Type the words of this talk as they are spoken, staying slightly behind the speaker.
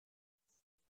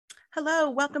Hello,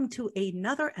 welcome to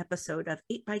another episode of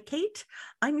 8 by Kate.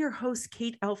 I'm your host,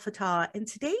 Kate El-Fatah, and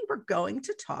today we're going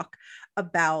to talk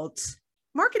about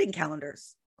marketing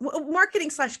calendars,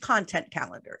 marketing/content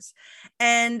calendars.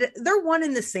 And they're one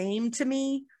and the same to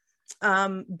me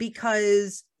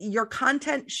because your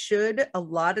content should a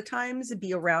lot of times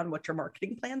be around what your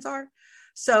marketing plans are.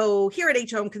 So here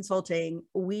at HOM Consulting,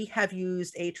 we have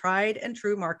used a tried and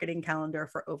true marketing calendar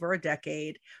for over a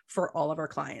decade for all of our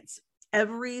clients.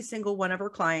 Every single one of our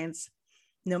clients,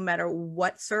 no matter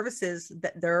what services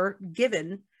that they're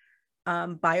given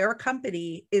by our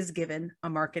company, is given a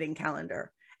marketing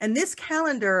calendar. And this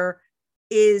calendar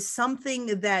is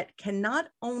something that can not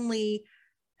only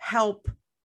help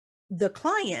the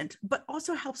client, but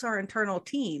also helps our internal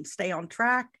team stay on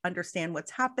track, understand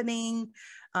what's happening,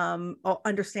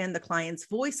 understand the client's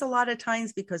voice a lot of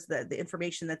times because the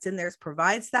information that's in there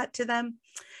provides that to them.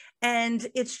 And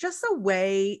it's just a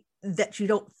way that you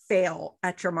don't fail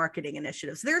at your marketing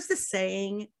initiatives. There's this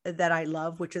saying that I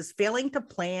love, which is failing to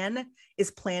plan is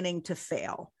planning to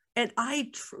fail. And I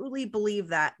truly believe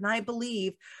that. And I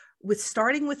believe with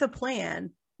starting with a plan,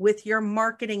 with your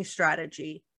marketing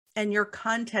strategy and your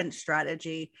content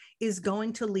strategy is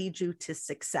going to lead you to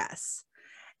success.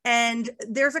 And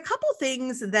there's a couple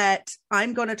things that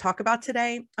I'm going to talk about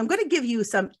today. I'm going to give you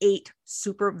some 8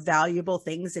 super valuable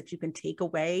things that you can take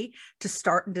away to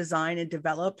start and design and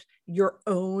develop your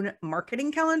own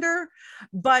marketing calendar.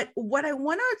 But what I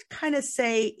want to kind of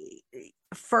say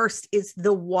first is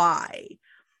the why.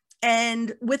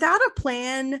 And without a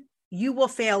plan, you will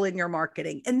fail in your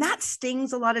marketing. And that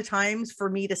stings a lot of times for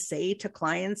me to say to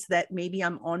clients that maybe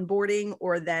I'm onboarding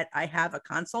or that I have a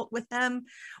consult with them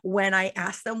when I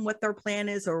ask them what their plan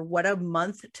is or what a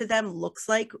month to them looks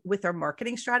like with their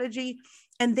marketing strategy.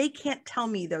 And they can't tell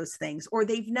me those things, or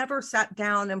they've never sat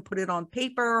down and put it on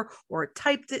paper or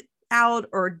typed it out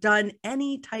or done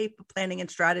any type of planning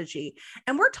and strategy.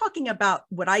 And we're talking about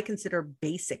what I consider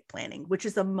basic planning, which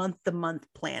is a month-to-month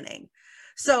planning.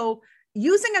 So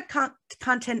using a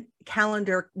content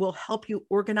calendar will help you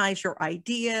organize your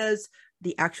ideas,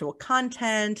 the actual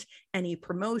content, any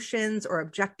promotions or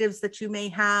objectives that you may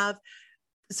have.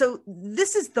 So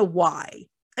this is the why.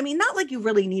 I mean, not like you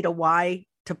really need a why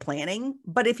to planning,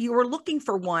 but if you were looking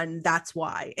for one, that's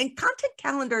why. And content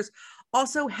calendars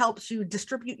also helps you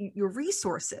distribute your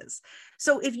resources.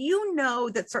 So if you know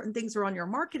that certain things are on your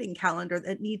marketing calendar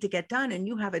that need to get done and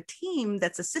you have a team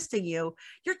that's assisting you,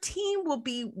 your team will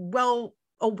be well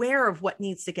aware of what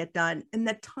needs to get done and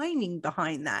the timing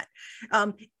behind that.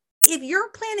 If you're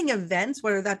planning events,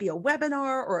 whether that be a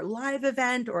webinar or a live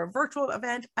event or a virtual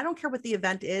event, I don't care what the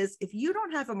event is. If you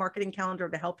don't have a marketing calendar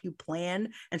to help you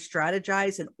plan and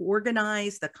strategize and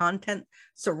organize the content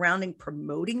surrounding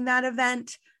promoting that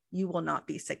event, you will not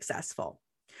be successful.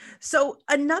 So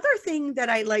another thing that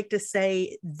I like to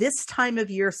say this time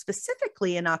of year,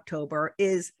 specifically in October,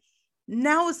 is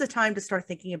now is the time to start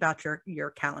thinking about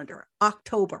your calendar.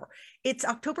 October. It's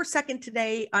October 2nd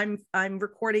today. I'm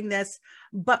recording this,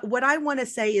 but what I want to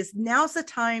say is now's the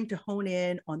time to hone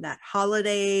in on that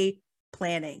holiday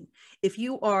planning. If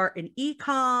you are an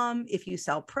e-com, if you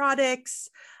sell products,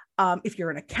 if you're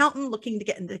an accountant looking to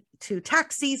get into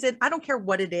tax season, I don't care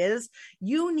what it is,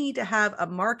 you need to have a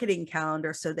marketing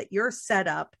calendar so that you're set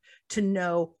up to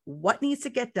know what needs to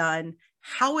get done,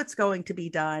 how it's going to be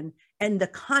done, and the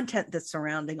content that's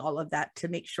surrounding all of that to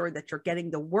make sure that you're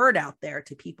getting the word out there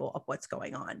to people of what's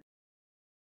going on.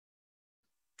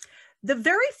 The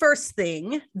very first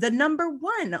thing, the number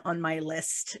 1 on my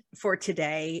list for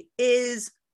today,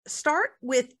 is start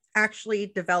with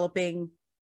actually developing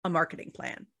a marketing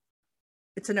plan.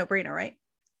 It's a no-brainer, right?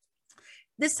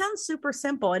 This sounds super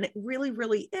simple, and it really,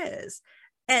 really is.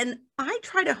 And I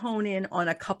try to hone in on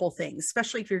a couple things,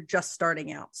 especially if you're just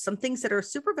starting out, some things that are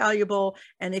super valuable.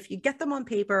 And if you get them on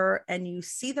paper and you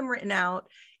see them written out,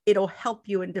 it'll help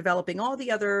you in developing all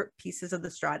the other pieces of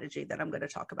the strategy that I'm going to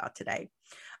talk about today.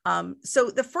 So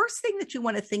the first thing that you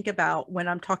want to think about when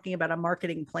I'm talking about a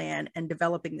marketing plan and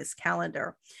developing this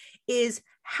calendar is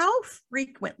how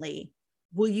frequently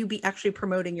will you be actually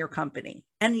promoting your company?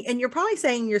 And you're probably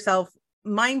saying to yourself,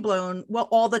 mind blown, well,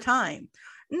 all the time.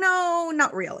 No,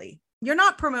 not really. You're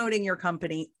not promoting your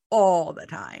company all the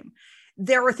time.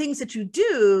 There are things that you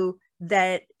do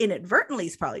that inadvertently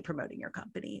is probably promoting your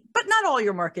company, but not all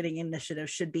your marketing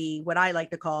initiatives should be what I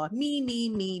like to call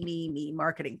me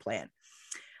marketing plan.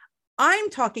 I'm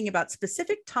talking about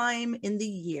specific time in the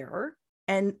year,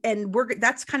 and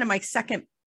that's kind of my second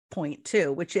point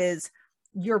too, which is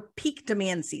your peak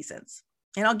demand seasons.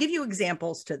 And I'll give you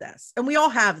examples to this. And we all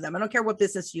have them. I don't care what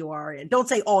business you are in. Don't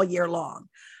say all year long.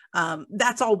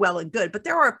 That's all well and good, but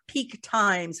there are peak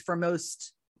times for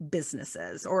most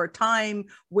businesses, or a time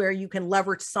where you can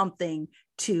leverage something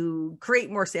to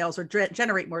create more sales or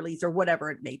generate more leads or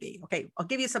whatever it may be. Okay, I'll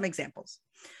give you some examples.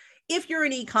 If you're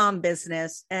an e-com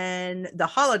business and the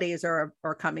holidays are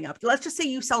coming up, let's just say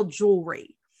you sell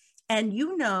jewelry, and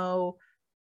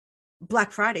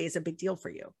Black Friday is a big deal for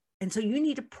you. And so you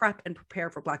need to prep and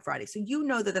prepare for Black Friday. So you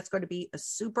know that that's going to be a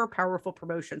super powerful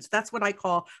promotion. So that's what I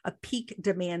call a peak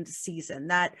demand season,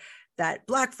 that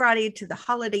Black Friday to the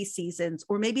holiday seasons,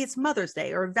 or maybe it's Mother's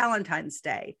Day or Valentine's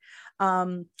Day.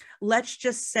 Let's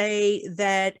just say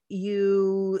that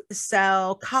you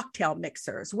sell cocktail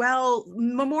mixers. Well,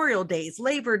 Memorial Days,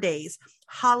 Labor Days,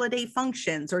 holiday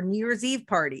functions, or New Year's Eve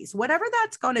parties, whatever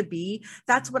that's going to be,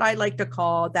 that's what I like to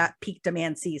call that peak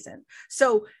demand season.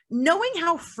 So knowing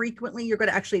how frequently you're going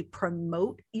to actually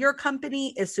promote your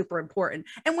company is super important.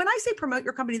 And when I say promote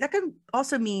your company, that can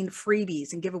also mean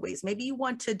freebies and giveaways. Maybe you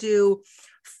want to do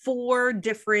 4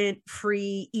 different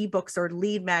free ebooks or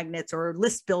lead magnets or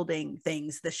list building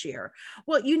things this year.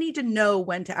 Well, you need to know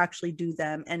when to actually do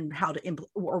them and how to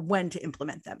or when to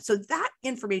implement them. So that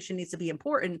information needs to be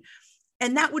important.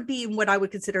 And that would be what I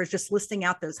would consider as just listing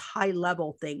out those high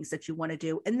level things that you want to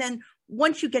do. And then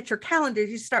once you get your calendar,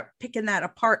 you start picking that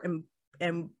apart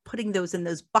and putting those in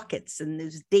those buckets and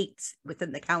those dates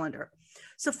within the calendar.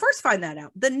 So first find that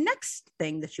out. The next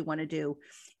thing that you want to do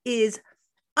is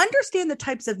understand the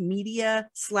types of media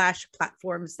 /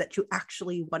 platforms that you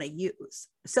actually want to use.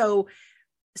 So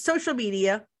social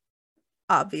media,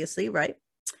 obviously, right?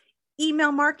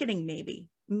 Email marketing,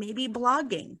 maybe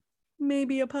blogging,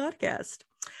 maybe a podcast,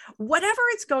 whatever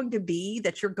it's going to be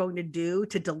that you're going to do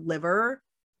to deliver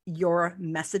your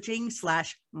messaging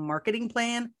 / marketing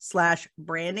plan /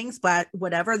 branding /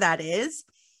 whatever that is,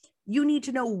 you need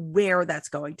to know where that's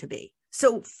going to be.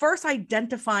 So first,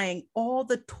 identifying all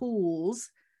the tools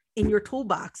in your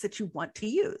toolbox that you want to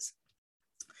use.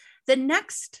 The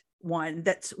next one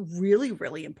that's really,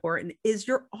 really important is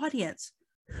your audience.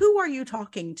 Who are you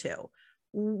talking to?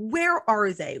 Where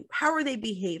are they? How are they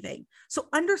behaving? So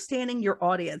understanding your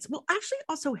audience will actually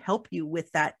also help you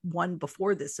with that one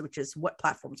before this, which is what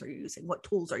platforms are you using? What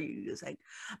tools are you using?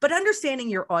 But understanding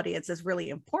your audience is really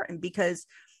important, because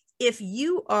if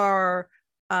you are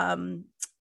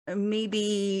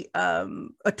maybe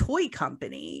a toy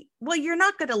company, well, you're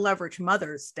not going to leverage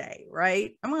Mother's Day,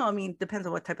 right? Well, I mean, depends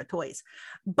on what type of toys.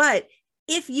 But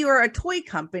if you're a toy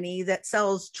company that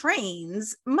sells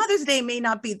trains, Mother's Day may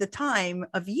not be the time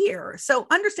of year. So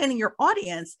understanding your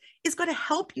audience is going to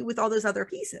help you with all those other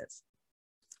pieces.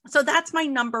 So that's my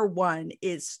number one,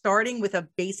 is starting with a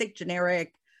basic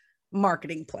generic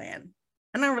marketing plan.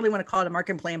 And I don't really want to call it a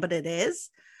marketing plan, but it is.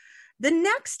 The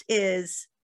next is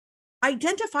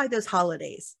identify those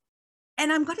holidays.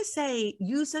 And I'm going to say,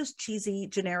 use those cheesy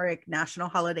generic national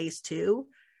holidays too,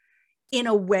 in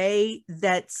a way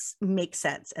that makes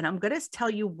sense. And I'm going to tell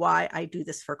you why I do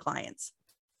this for clients.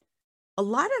 A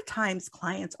lot of times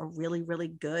clients are really, really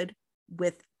good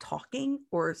with talking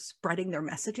or spreading their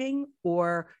messaging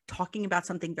or talking about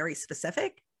something very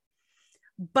specific,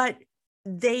 but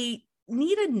they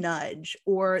need a nudge,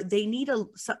 or they need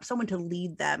someone to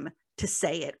lead them to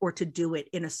say it or to do it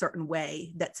in a certain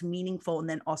way that's meaningful, and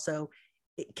then also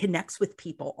it connects with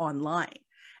people online.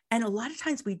 And a lot of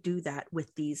times we do that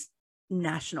with these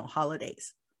national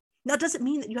holidays. Now, does it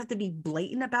mean that you have to be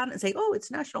blatant about it and say, oh, it's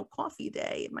National Coffee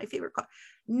Day, my favorite coffee?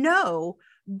 No,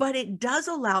 but it does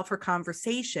allow for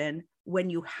conversation when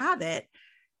you have it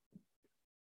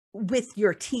with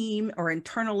your team or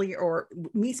internally, or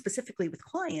me specifically with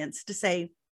clients, to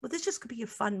say, well, this just could be a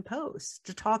fun post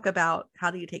to talk about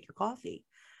how do you take your coffee.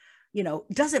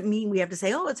 Doesn't mean we have to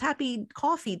say, oh, it's Happy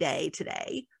Coffee Day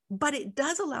today, but it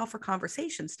does allow for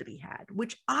conversations to be had,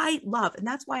 which I love. And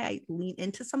that's why I lean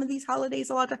into some of these holidays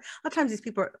a lot. A lot of times these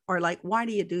people are like, why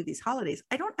do you do these holidays?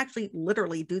 I don't actually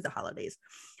literally do the holidays.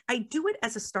 I do it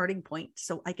as a starting point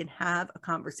so I can have a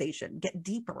conversation, get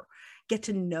deeper, get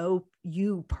to know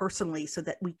you personally, so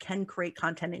that we can create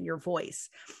content in your voice.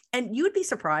 And you would be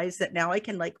surprised that now I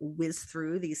can whiz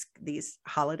through these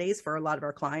holidays for a lot of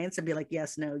our clients and be like,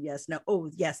 yes, no, yes, no. Oh,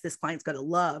 yes, this client's going to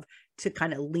love to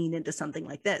kind of lean into something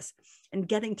like this, and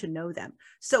getting to know them.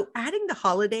 So adding the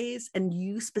holidays, and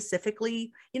you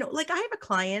specifically, I have a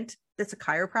client that's a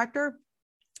chiropractor,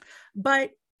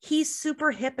 but he's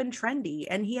super hip and trendy,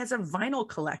 and he has a vinyl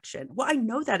collection. Well, I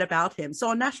know that about him. So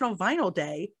on National Vinyl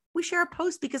Day, we share a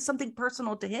post because something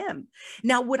personal to him.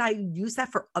 Now, would I use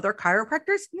that for other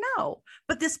chiropractors? No,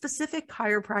 but this specific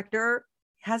chiropractor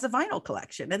has a vinyl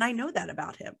collection, and I know that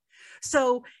about him.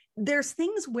 So there's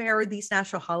things where these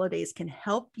national holidays can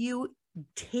help you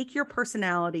take your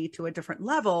personality to a different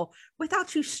level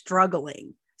without you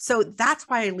struggling. So that's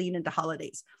why I lean into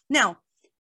holidays. Now,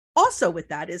 also with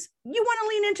that is you want to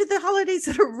lean into the holidays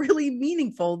that are really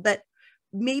meaningful, that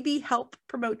maybe help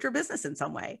promote your business in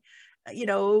some way.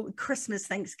 Christmas,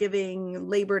 Thanksgiving,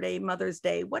 Labor Day, Mother's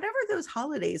Day, whatever those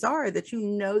holidays are that you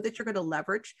know that you're going to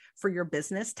leverage for your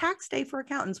business, tax day for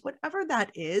accountants, whatever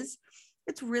that is,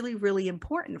 it's really, really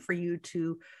important for you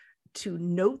to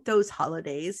note those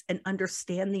holidays and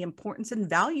understand the importance and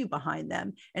value behind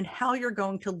them and how you're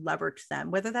going to leverage them,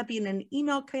 whether that be in an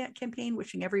email campaign,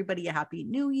 wishing everybody a happy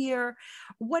new year,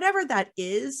 whatever that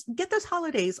is, get those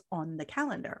holidays on the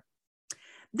calendar.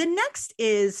 The next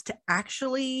is to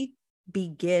actually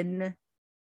begin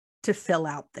to fill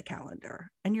out the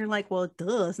calendar. And you're like, well,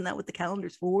 duh, isn't that what the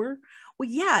calendar's for? Well,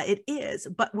 yeah, it is.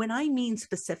 But when I mean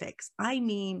specifics, I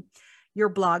mean your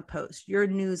blog posts, your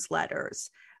newsletters,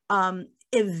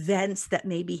 events that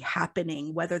may be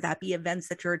happening, whether that be events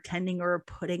that you're attending or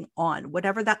putting on,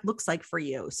 whatever that looks like for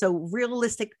you. So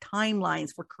realistic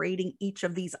timelines for creating each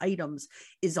of these items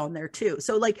is on there too.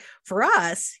 So like for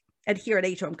us here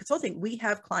at HOM Consulting, we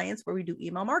have clients where we do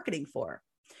email marketing for.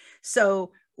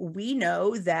 So we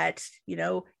know that,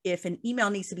 if an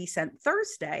email needs to be sent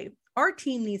Thursday, our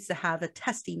team needs to have a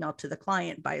test email to the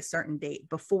client by a certain date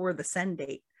before the send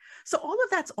date. So all of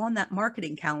that's on that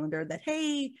marketing calendar that,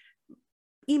 hey,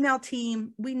 email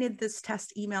team, we need this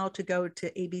test email to go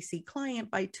to ABC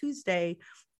client by Tuesday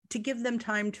to give them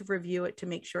time to review it, to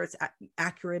make sure it's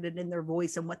accurate and in their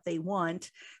voice and what they want,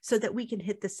 so that we can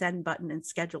hit the send button and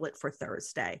schedule it for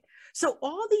Thursday. So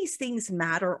all these things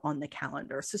matter on the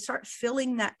calendar. So start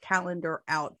filling that calendar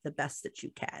out the best that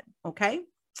you can. Okay.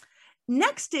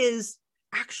 Next is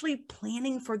actually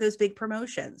planning for those big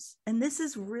promotions. And this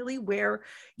is really where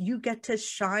you get to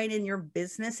shine in your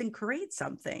business and create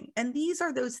something. And these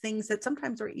are those things that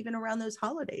sometimes are even around those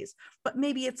holidays, but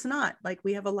maybe it's not. Like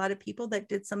we have a lot of people that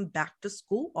did some back to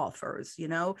school offers,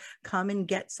 come and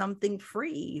get something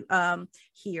free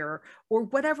here, or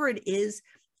whatever it is.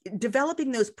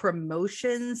 Developing those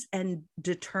promotions and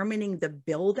determining the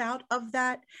build out of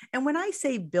that. And when I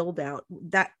say build out,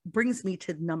 that brings me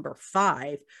to number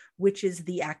 5, which is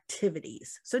the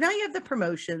activities. So now you have the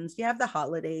promotions, you have the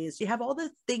holidays, you have all the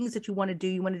things that you want to do.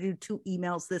 You want to do 2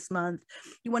 emails this month.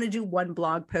 You want to do 1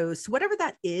 blog post, whatever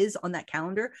that is on that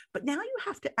calendar. But now you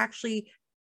have to actually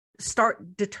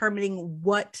start determining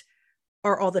what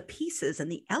are all the pieces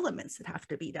and the elements that have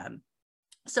to be done.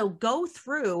 So go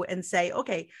through and say,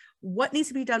 okay, what needs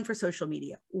to be done for social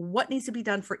media? What needs to be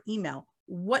done for email?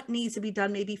 What needs to be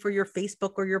done maybe for your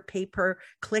Facebook or your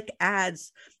pay-per-click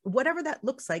ads? Whatever that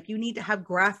looks like, you need to have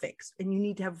graphics and you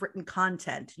need to have written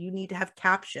content. You need to have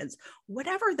captions.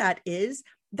 Whatever that is,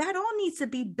 that all needs to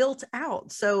be built out.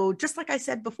 So just like I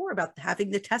said before about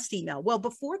having the test email, well,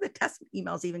 before the test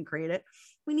email is even created,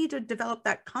 we need to develop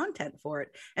that content for it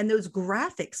and those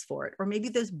graphics for it, or maybe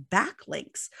those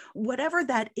backlinks, whatever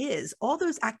that is. All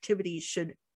those activities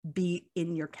should be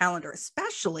in your calendar,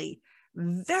 especially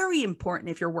very important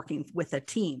if you're working with a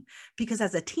team, because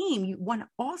as a team, you want to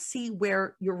all see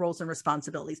where your roles and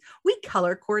responsibilities. We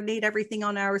color coordinate everything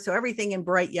on ours. So everything in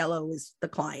bright yellow is the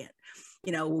client.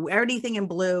 Everything in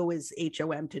blue is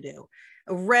HOM to do.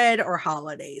 Red or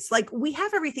holidays. Like we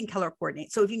have everything color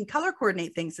coordinate. So if you can color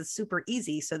coordinate things, it's super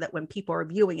easy so that when people are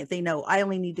viewing it, they know I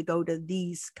only need to go to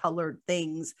these colored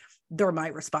things. They're my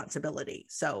responsibility.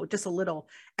 So just a little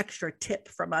extra tip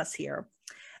from us here.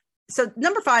 So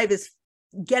number 5 is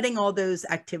getting all those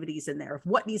activities in there.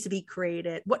 What needs to be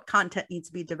created, what content needs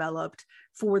to be developed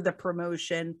for the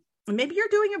promotion. Maybe you're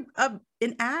doing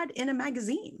an ad in a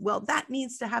magazine. Well, that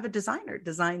needs to have a designer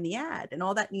design the ad, and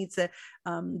all that needs to,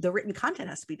 the written content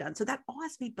has to be done. So that all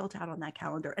has to be built out on that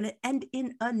calendar and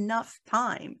in enough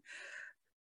time.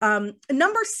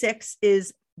 Number 6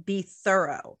 is be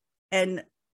thorough. And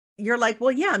you're like,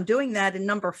 well, yeah, I'm doing that in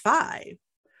number 5.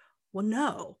 Well,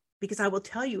 no, because I will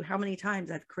tell you how many times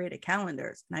I've created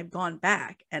calendars and I've gone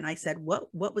back and I said,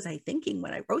 what was I thinking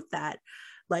when I wrote that?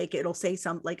 Like it'll say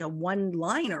like a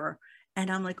one-liner.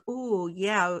 And I'm like, oh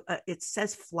yeah, it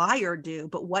says flyer due,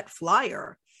 but what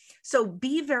flyer? So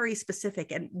be very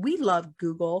specific. And we love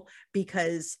Google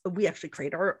because we actually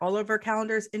create all of our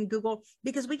calendars in Google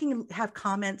because we can have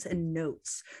comments and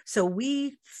notes. So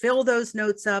we fill those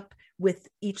notes up with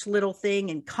each little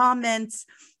thing and comments.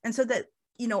 And so that,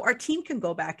 our team can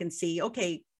go back and see,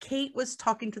 okay, Kate was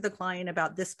talking to the client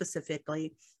about this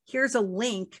specifically. Here's a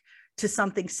link to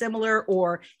something similar,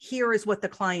 or here is what the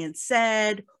client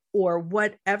said, or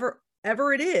whatever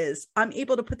it is. I'm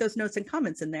able to put those notes and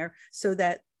comments in there so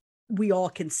that we all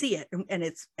can see it.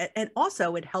 And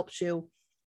also it helps you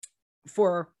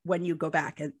for when you go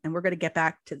back. And we're going to get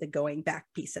back to the going back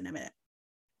piece in a minute.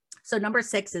 So number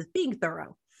 6 is being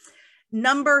thorough.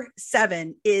 Number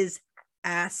 7 is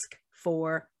ask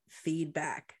for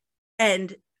feedback.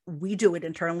 And we do it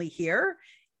internally here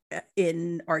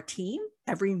in our team.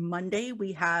 Every Monday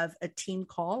we have a team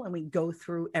call and we go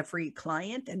through every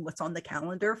client and what's on the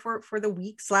calendar for the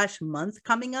week/month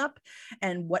coming up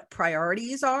and what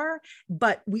priorities are.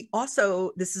 But we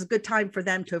also, this is a good time for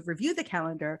them to review the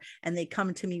calendar, and they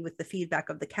come to me with the feedback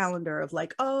of the calendar of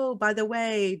like, oh, by the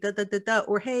way,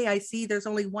 or hey, I see there's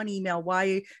only one email.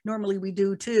 Why normally we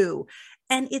do 2.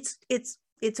 And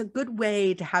it's a good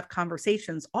way to have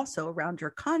conversations also around your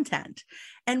content.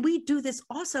 And we do this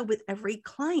also with every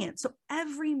client. So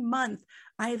every month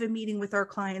I have a meeting with our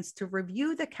clients to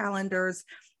review the calendars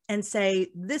and say,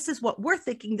 this is what we're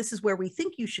thinking. This is where we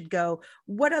think you should go.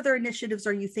 What other initiatives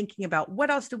are you thinking about? What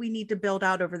else do we need to build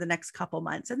out over the next couple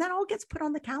months? And that all gets put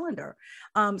on the calendar.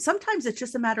 Sometimes it's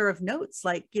just a matter of notes.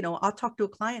 Like, I'll talk to a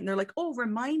client and they're like, oh,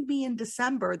 remind me in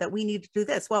December that we need to do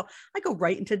this. Well, I go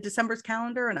right into December's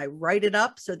calendar and I write it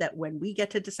up so that when we get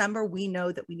to December, we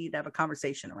know that we need to have a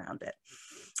conversation around it.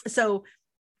 So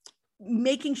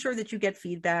making sure that you get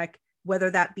feedback,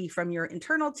 whether that be from your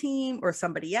internal team or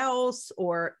somebody else,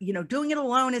 or, doing it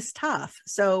alone is tough.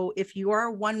 So if you are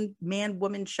a one-man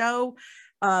woman show,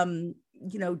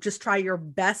 just try your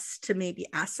best to maybe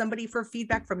ask somebody for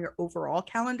feedback from your overall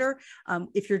calendar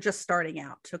if you're just starting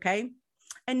out, okay?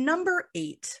 And number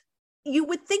 8, you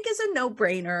would think is a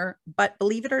no-brainer, but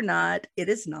believe it or not, it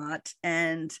is not.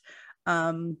 And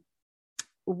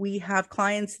we have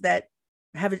clients that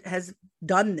has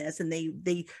done this, and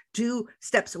they do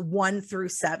steps 1 through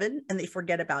 7 and they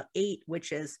forget about 8,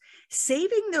 which is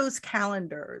saving those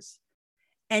calendars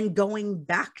and going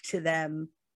back to them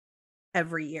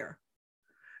every year.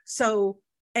 So,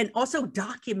 and also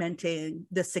documenting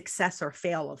the success or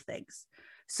fail of things.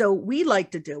 So we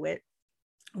like to do it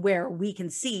where we can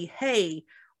see, hey,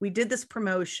 we did this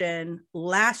promotion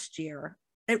last year.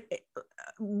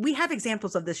 We have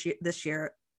examples of this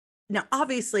year. Now,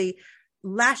 obviously,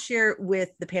 last year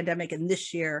with the pandemic and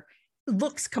this year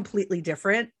looks completely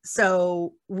different.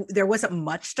 So there wasn't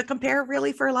much to compare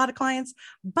really for a lot of clients,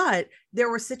 but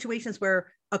there were situations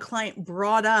where a client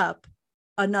brought up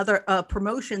another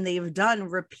promotion they've done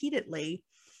repeatedly.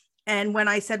 And when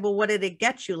I said, well, what did it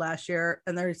get you last year?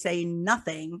 And they're saying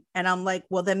nothing. And I'm like,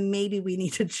 well, then maybe we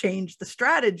need to change the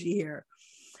strategy here.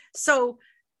 So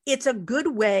it's a good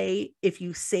way if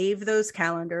you save those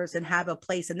calendars and have a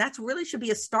place. And that's really should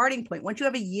be a starting point. Once you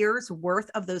have a year's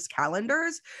worth of those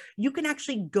calendars, you can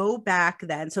actually go back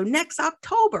then. So next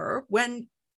October, when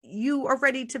you are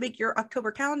ready to make your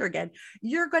October calendar again,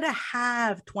 you're going to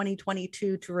have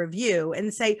 2022 to review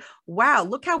and say, wow,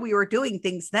 look how we were doing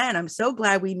things then. I'm so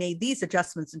glad we made these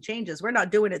adjustments and changes. We're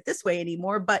not doing it this way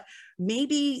anymore, but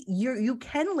maybe you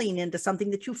can lean into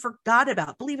something that you forgot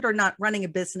about. Believe it or not, running a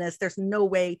business, there's no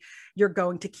way you're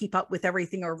going to keep up with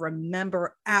everything or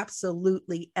remember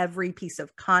absolutely every piece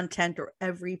of content or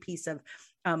every piece of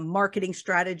marketing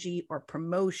strategy or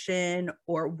promotion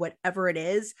or whatever it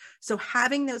is. So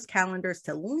having those calendars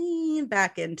to lean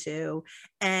back into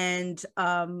and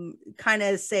kind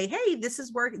of say, hey,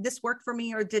 this worked for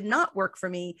me or did not work for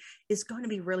me is going to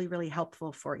be really, really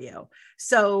helpful for you.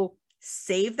 So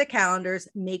save the calendars,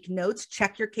 make notes,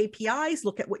 check your KPIs,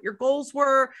 look at what your goals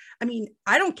were. I mean,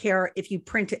 I don't care if you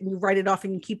print it and you write it off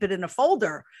and you keep it in a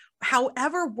folder,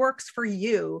 however works for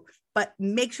you, but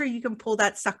make sure you can pull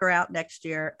that sucker out next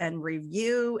year and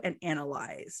review and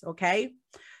analyze. Okay.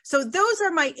 So those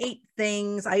are my 8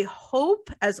 things. I hope,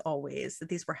 as always, that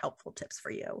these were helpful tips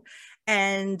for you.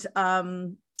 And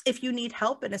if you need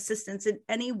help and assistance in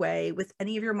any way with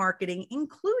any of your marketing,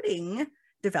 including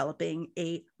developing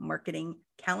a marketing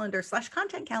calendar /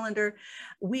 content calendar,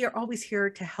 we are always here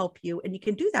to help you. And you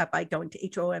can do that by going to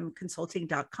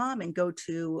homconsulting.com and go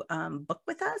to book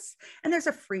with us. And there's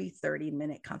a free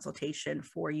 30-minute consultation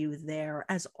for you there,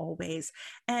 as always.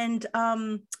 And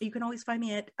you can always find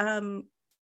me at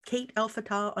Kate El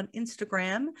Fatah on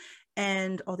Instagram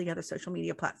and all the other social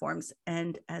media platforms.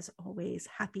 And as always,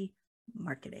 happy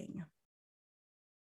marketing.